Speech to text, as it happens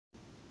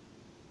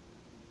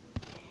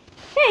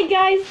Hey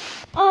guys,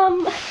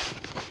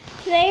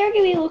 today we're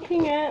gonna be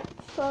looking at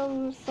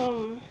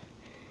some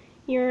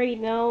you already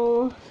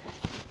know,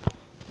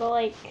 but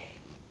like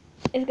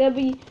it's gonna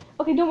be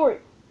okay. Don't worry,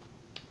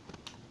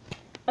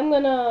 I'm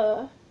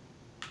gonna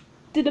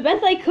do the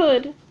best I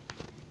could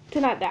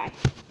to not die.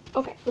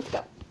 Okay, let's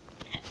go.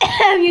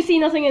 Have you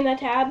seen nothing in that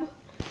tab?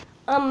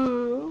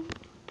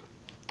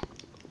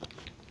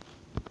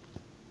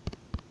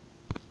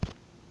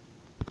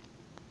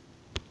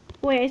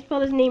 Wait, I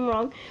spelled his name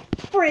wrong.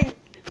 Frick.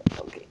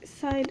 Okay,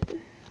 side.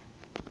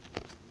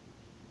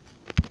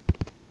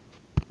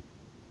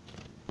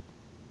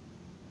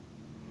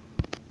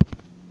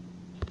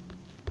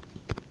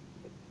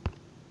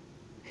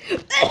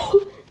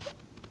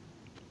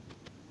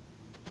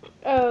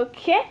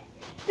 Okay,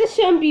 this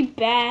shouldn't be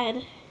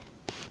bad.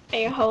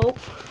 I hope.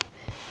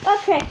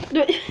 Okay.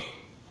 The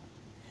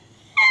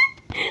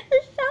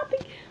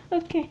shopping.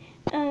 Okay.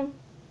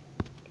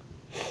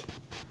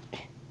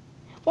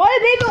 Why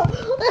did they go?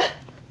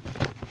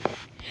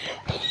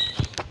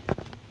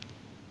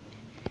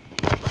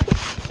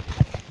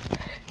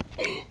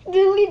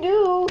 Doodly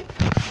do.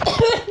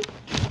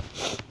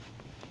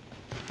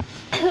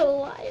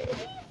 Why are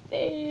these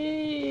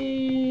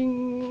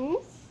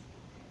things?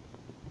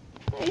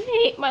 I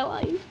hate my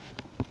life.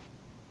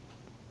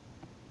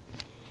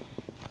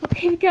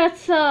 Okay, we got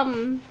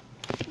some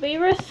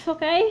virus,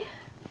 okay?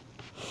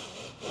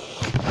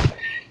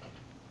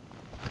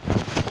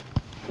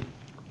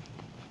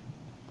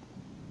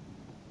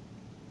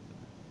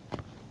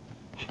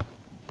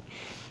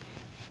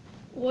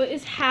 What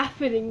is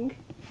happening?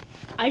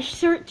 I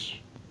search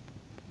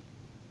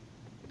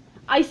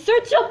up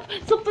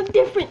something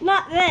different,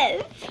 not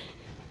this.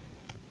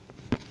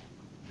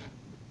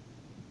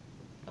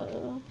 I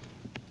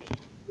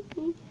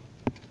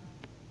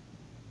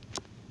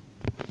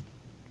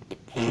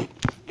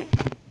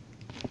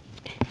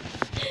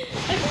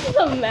can just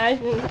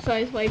imagine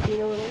Sideswipe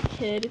being a little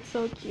kid. It's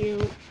so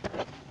cute.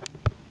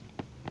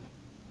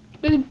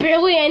 There's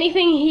barely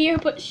anything here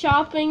but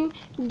shopping,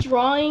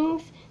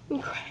 drawings,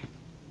 and crap.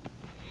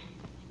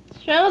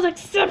 Challenge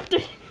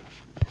accepted.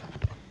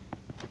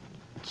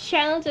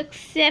 Challenge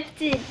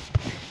accepted.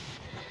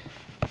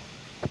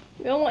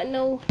 We don't want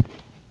no.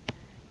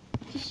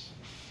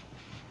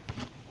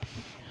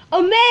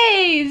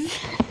 Amaze!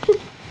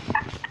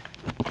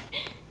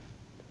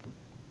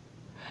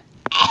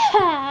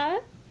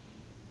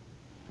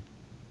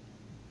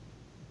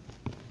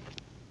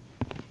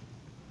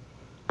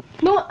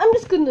 No, I'm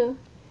just gonna.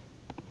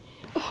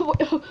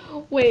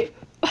 Wait.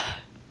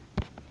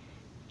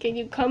 Can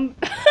you come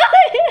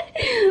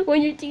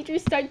when your teacher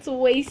starts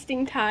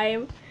wasting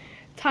time?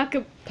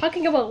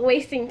 Talking about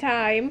wasting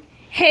time.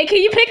 Hey, can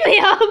you pick me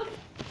up?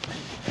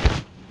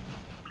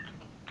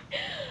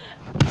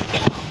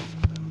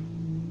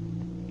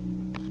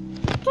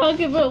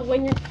 Talking about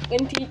when your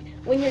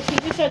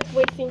teacher starts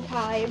wasting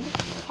time.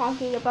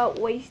 Talking about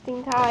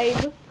wasting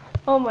time.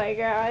 Oh my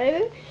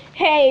god.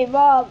 Hey,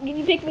 Mom, can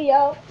you pick me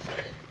up?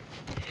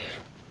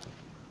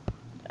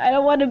 I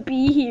don't want to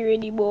be here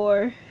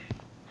anymore.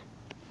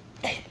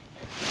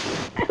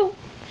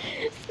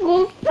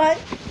 School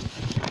sucks.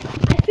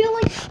 I feel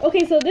like,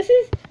 okay, so this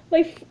is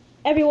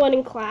everyone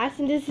in class,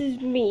 and this is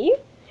me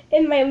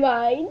in my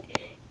mind.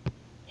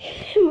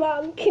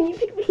 Mom, can you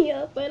pick me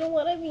up? I don't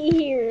want to be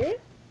here.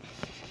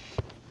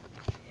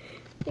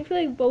 I feel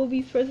like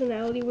Bumblebee's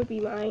personality would be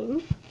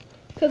mine,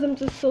 because I'm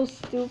just so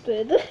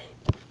stupid.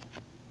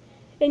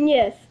 And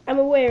yes, I'm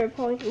aware of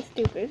calling him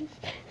stupid.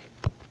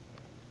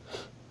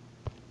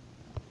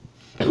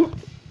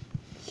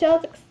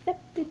 Challenge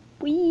accepted,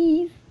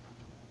 please.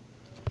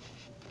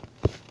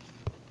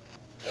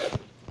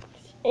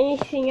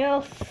 Anything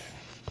else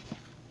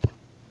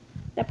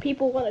that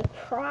people want to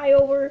cry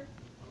over?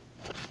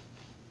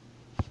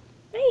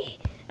 I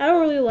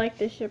don't really like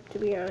this ship, to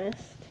be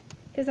honest,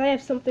 because I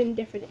have something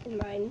different in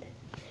mind.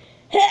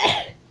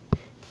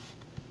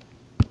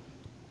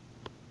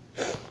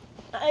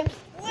 I'm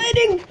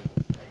sweating.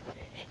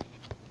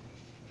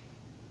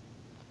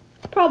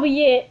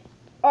 Probably it.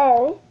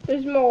 Oh,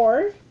 there's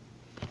more.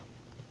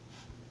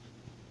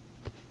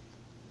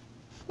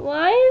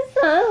 Why is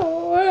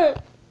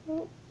that?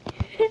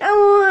 I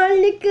want to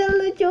look a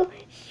little.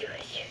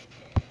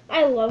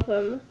 I love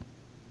him.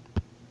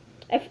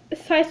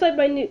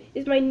 Sideswipe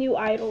is my new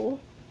idol.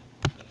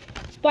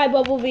 Bye,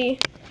 Bumblebee.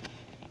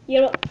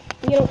 You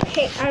don't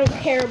care. I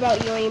don't care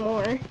about you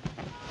anymore.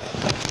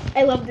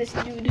 I love this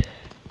dude.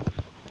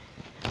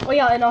 Oh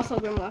yeah, and also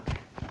Grimlock.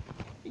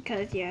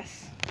 Because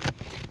yes.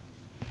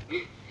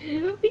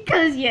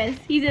 Because yes,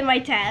 he's in my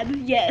tab.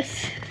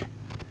 Yes.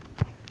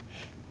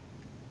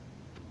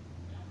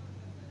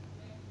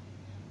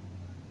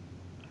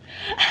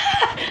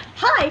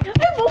 Hi, I'm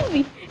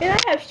Bumblebee, and I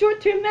have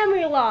short-term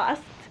memory loss.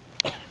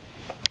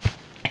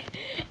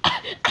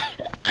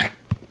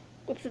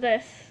 What's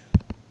this?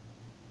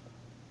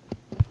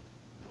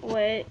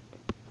 What?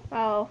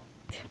 Oh,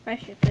 I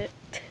shipped it.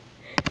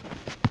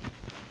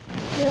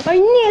 I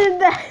needed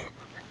that.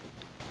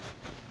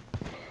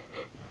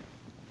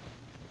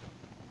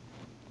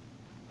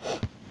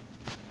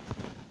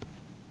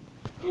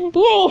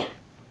 Yay!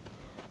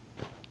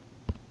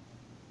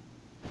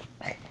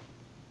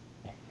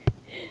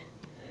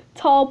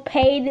 Tall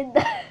painted.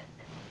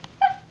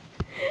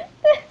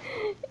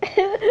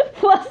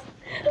 plus,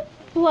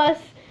 plus.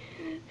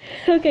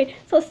 Okay,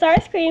 so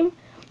Starscream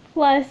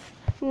plus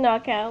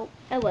Knockout.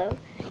 Hello.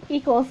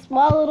 Equals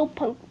small little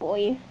punk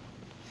boy.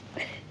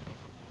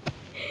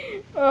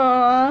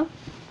 Aww.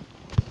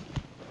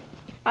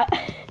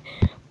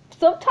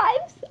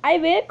 Sometimes I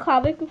made a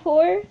comic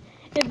before,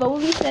 and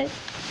Bumblebee said,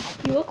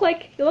 "You look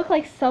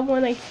like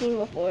someone I've seen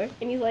before."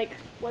 And he's like,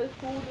 "What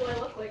fool do I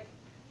look like?"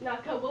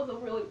 Knockout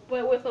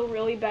with a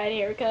really bad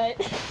haircut.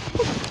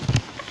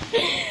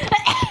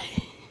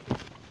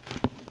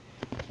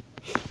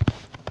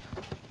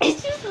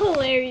 It's just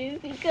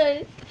hilarious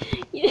because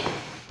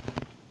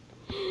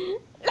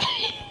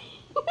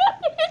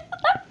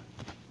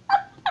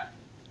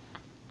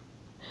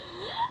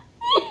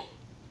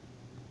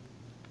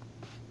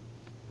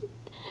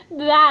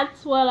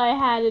that's what I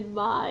had in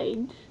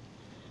mind.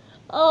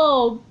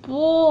 Oh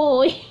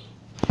boy.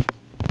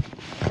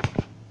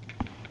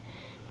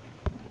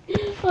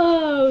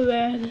 Oh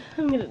man,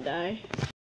 I'm gonna die.